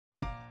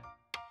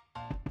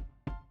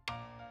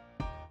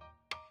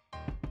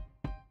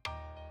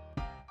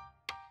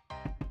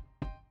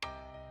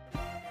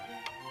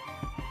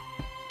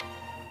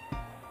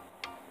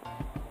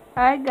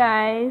Hi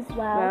guys,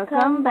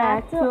 Welcome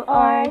back to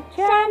our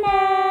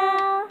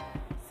channel.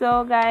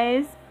 So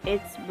guys,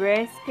 it's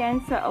Breast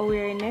Cancer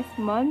Awareness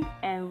Month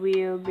and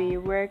we'll be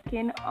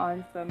working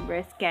on some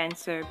breast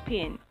cancer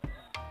pin.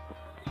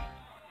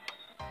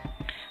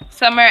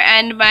 Summer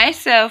and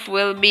myself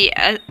will be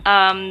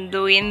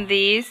doing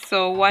this.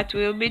 So what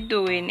we'll be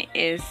doing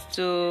is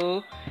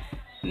to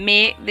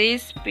make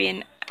this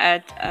pin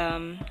at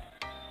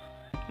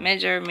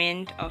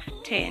measurement of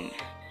 10.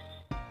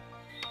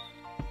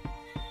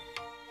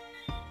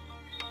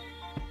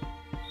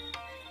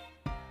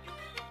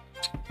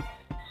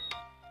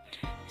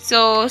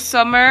 So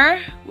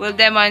Summer will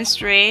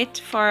demonstrate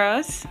for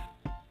us.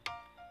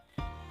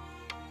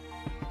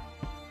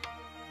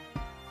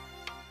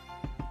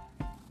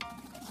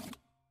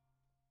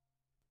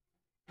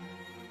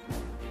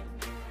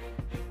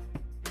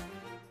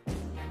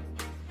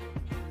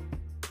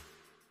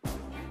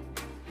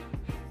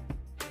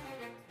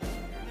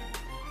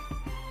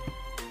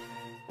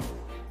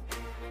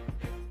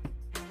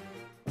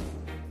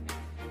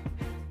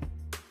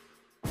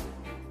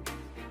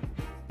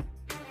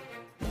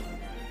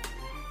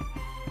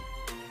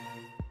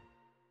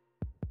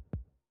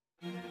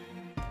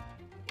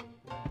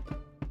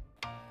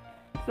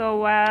 So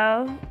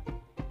while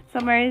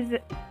Summer is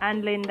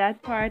handling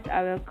that part,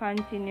 I will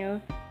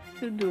continue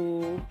to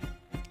do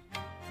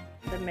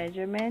the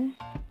measurement.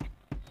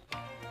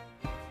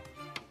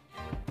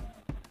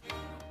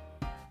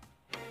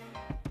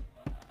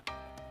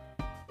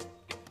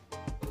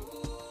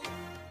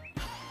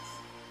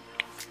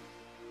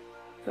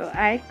 So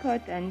I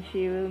cut and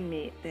she will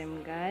make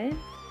them, guys.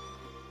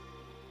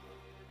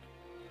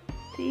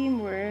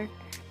 Teamwork.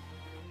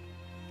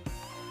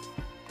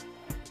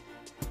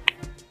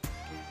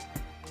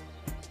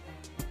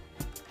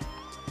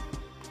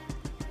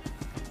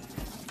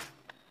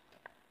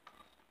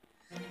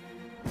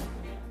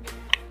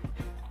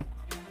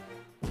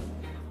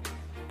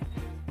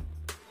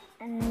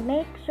 And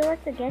make sure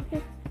to get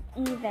it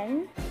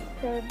even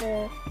so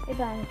the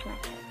ribbons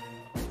match.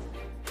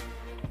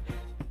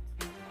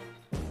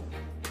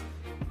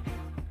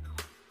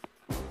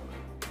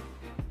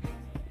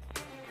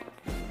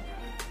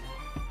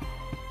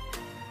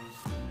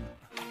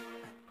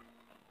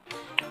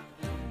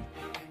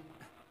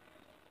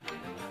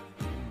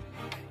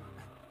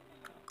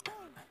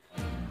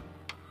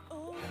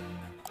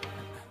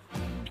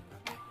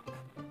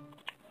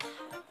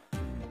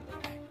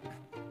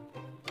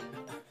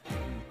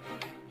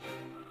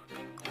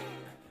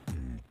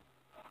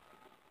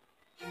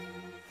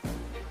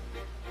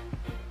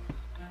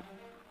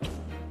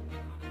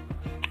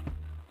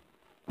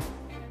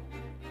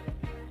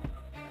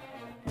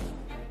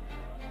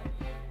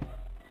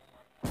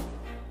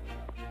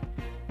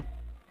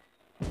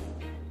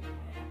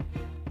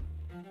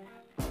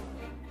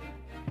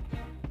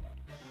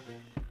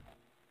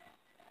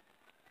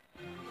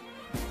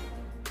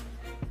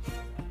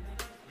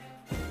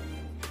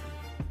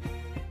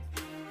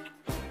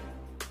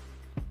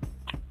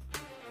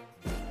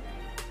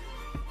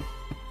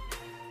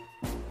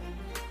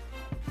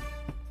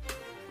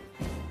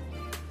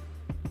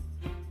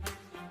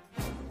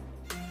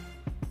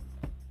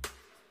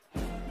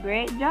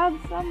 Great job,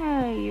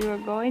 Summer. You are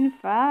going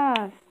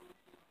fast.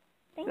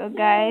 Thank So you.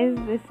 guys,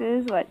 this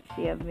is what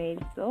she have made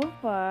so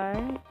far.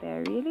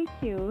 They're really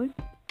cute.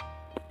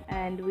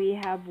 And we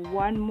have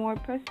one more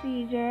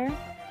procedure,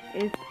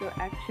 is to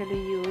actually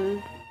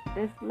use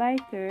this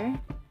lighter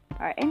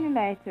or any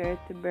lighter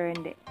to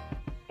burn the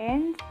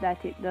ends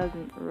that it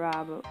doesn't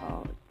rubble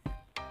out.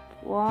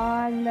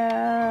 One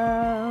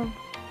love,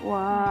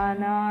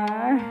 one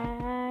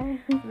heart.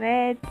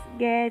 Let's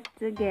get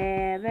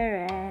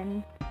together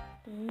and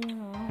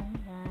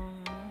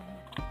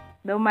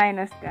don't mind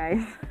us,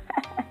 guys.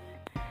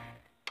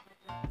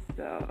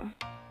 So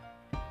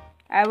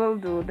I will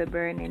do the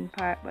burning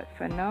part, but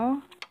for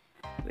now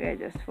we are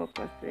just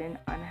focusing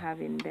on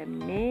having them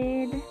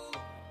made.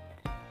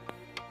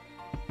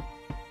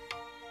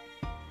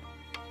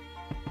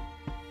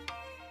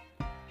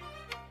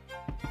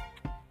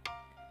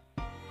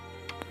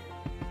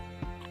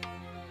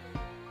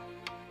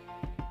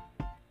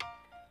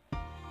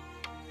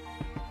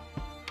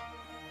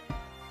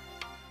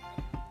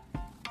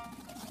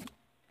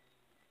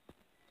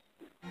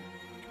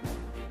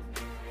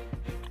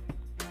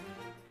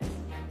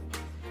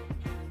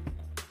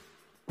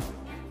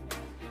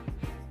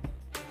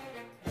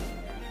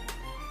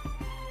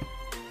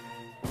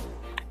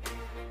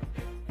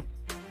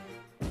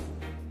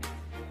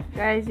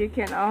 Guys, you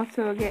can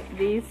also get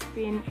these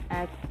pins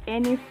at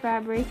any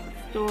fabric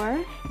store.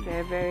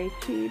 They're very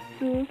cheap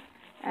too.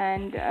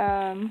 And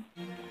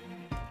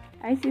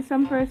I see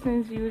some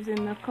persons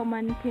using the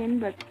common pin,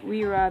 but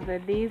we rather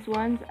these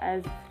ones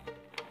as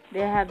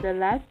they have the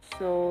latch,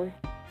 so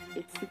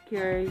it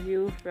secures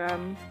you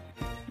from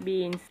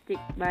being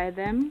sticked by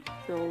them.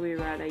 So we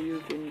rather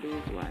using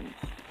these ones.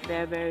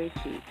 They're very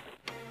cheap.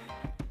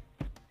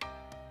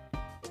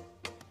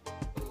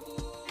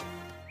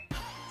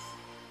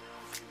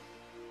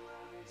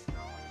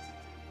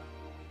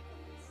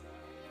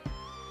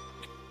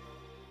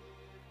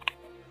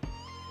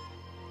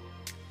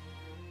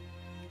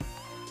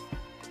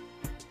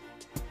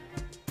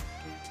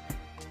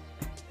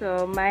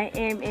 So my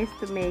aim is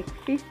to make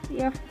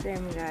 50 of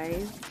them,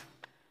 guys.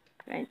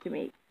 Trying to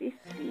make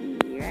 50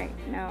 right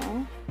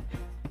now.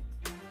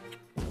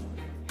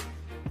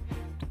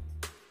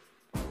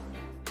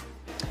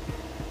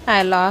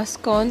 I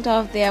lost count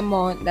of the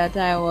amount that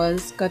I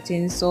was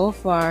cutting so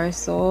far,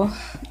 so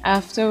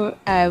after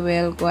I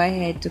will go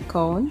ahead to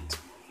count.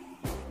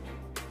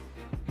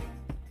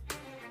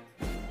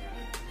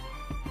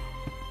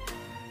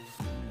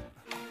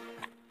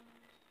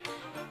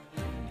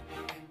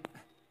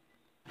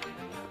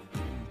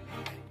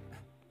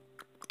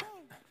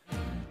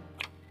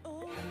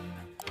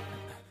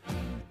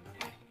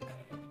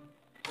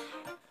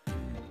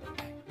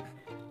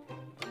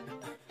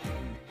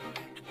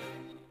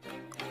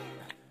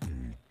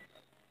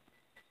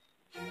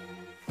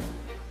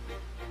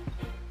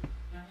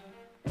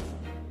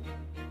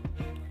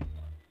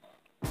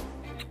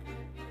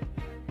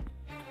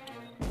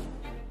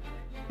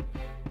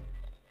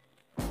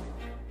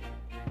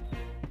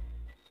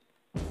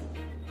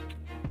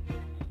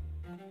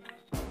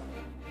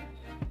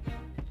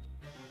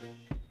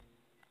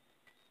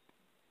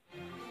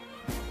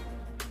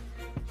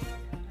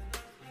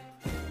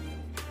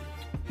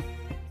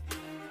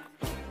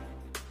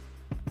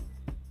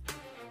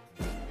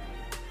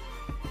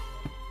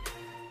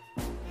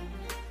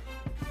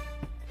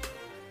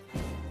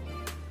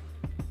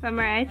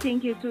 Summer, I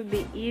think it would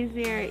be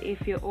easier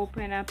if you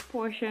open a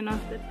portion of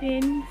the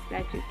pins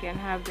that you can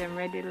have them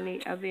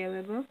readily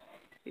available.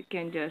 You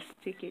can just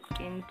stick it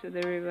into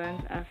the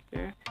ribbons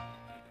after.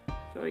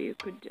 So you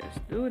could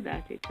just do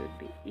that, it would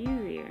be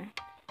easier.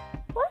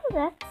 Well,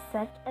 that's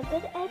such a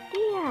good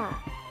idea.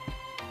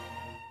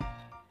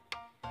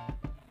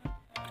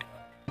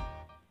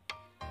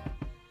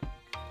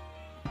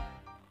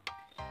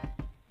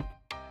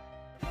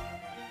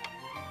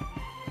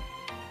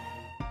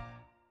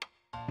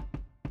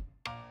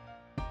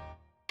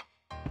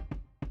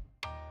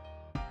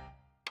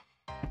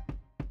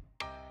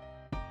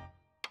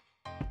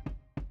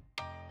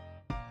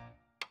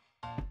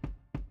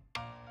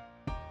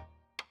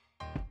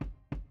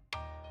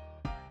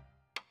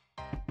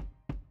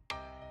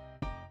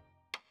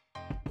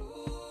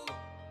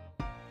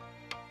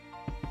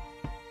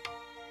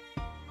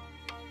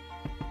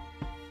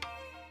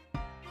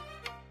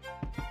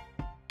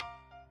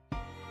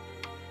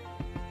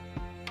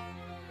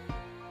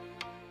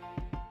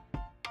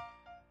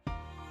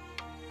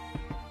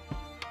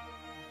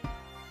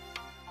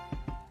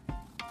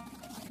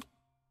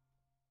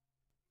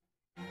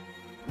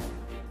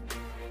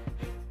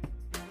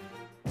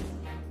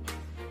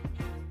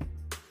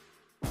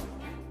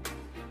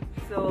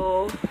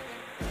 So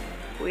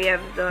we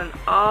have done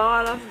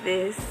all of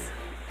this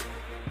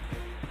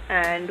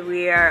and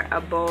we are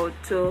about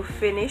to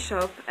finish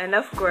up, and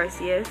of course,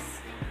 yes,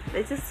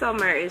 little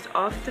Summer is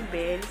off to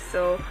bed.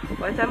 So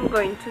what I'm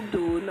going to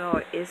do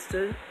now is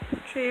to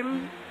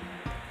trim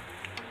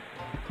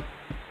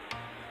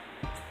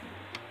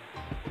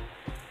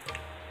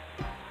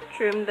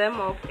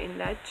them up in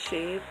that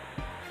shape.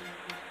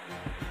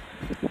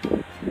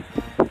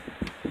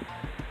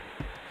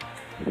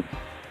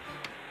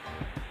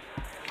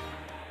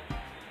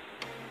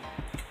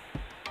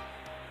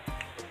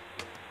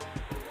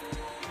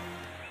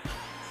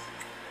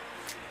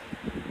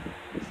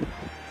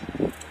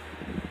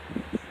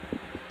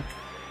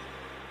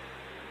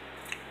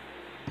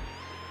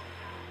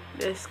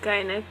 Just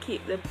kind of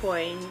keep the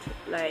point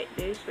like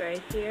this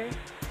right here.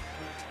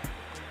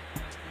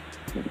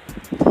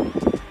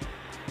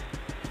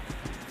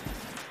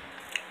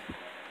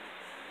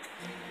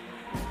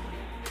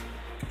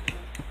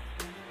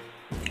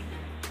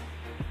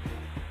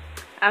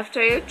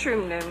 After you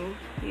trim them,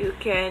 you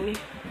can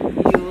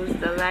use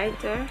the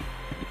lighter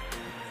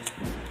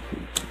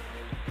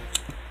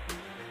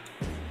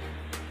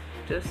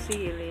to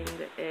seal in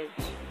the edge.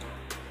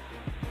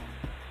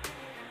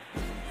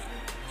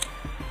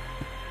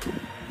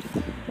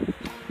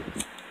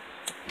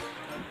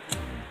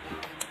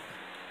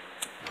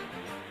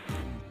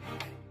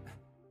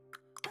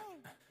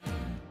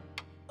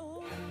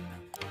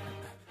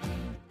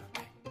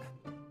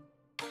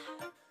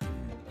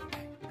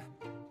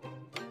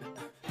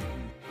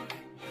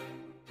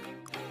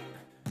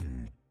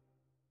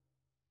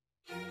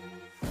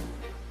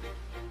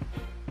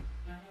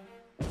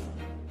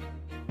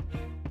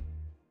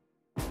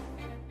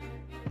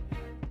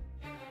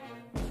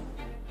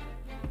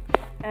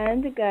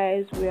 And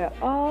guys, we are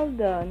all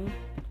done.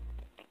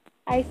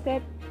 I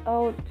set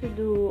out to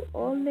do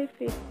only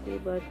 50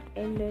 but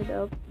ended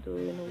up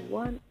doing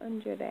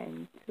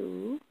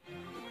 102.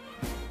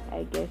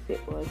 I guess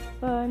it was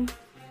fun.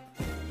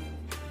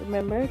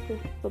 Remember to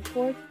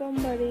support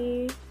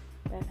somebody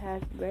that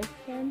has breast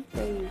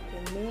cancer. You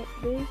can make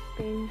these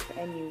pins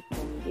and you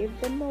can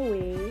give them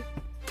away.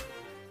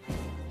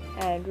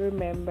 And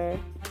remember,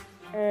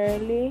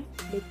 early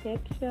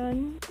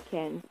detection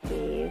can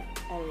save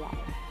a life.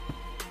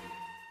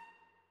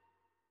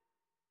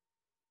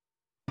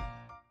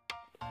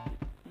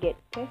 Get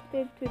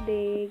tested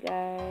today,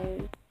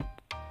 guys.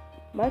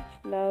 Much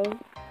love.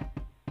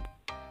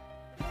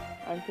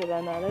 Until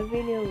another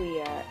video,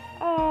 we are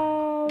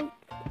out.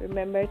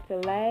 Remember to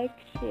like,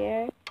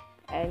 share,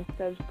 and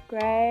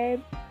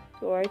subscribe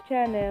to our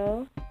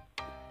channel.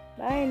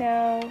 Bye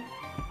now.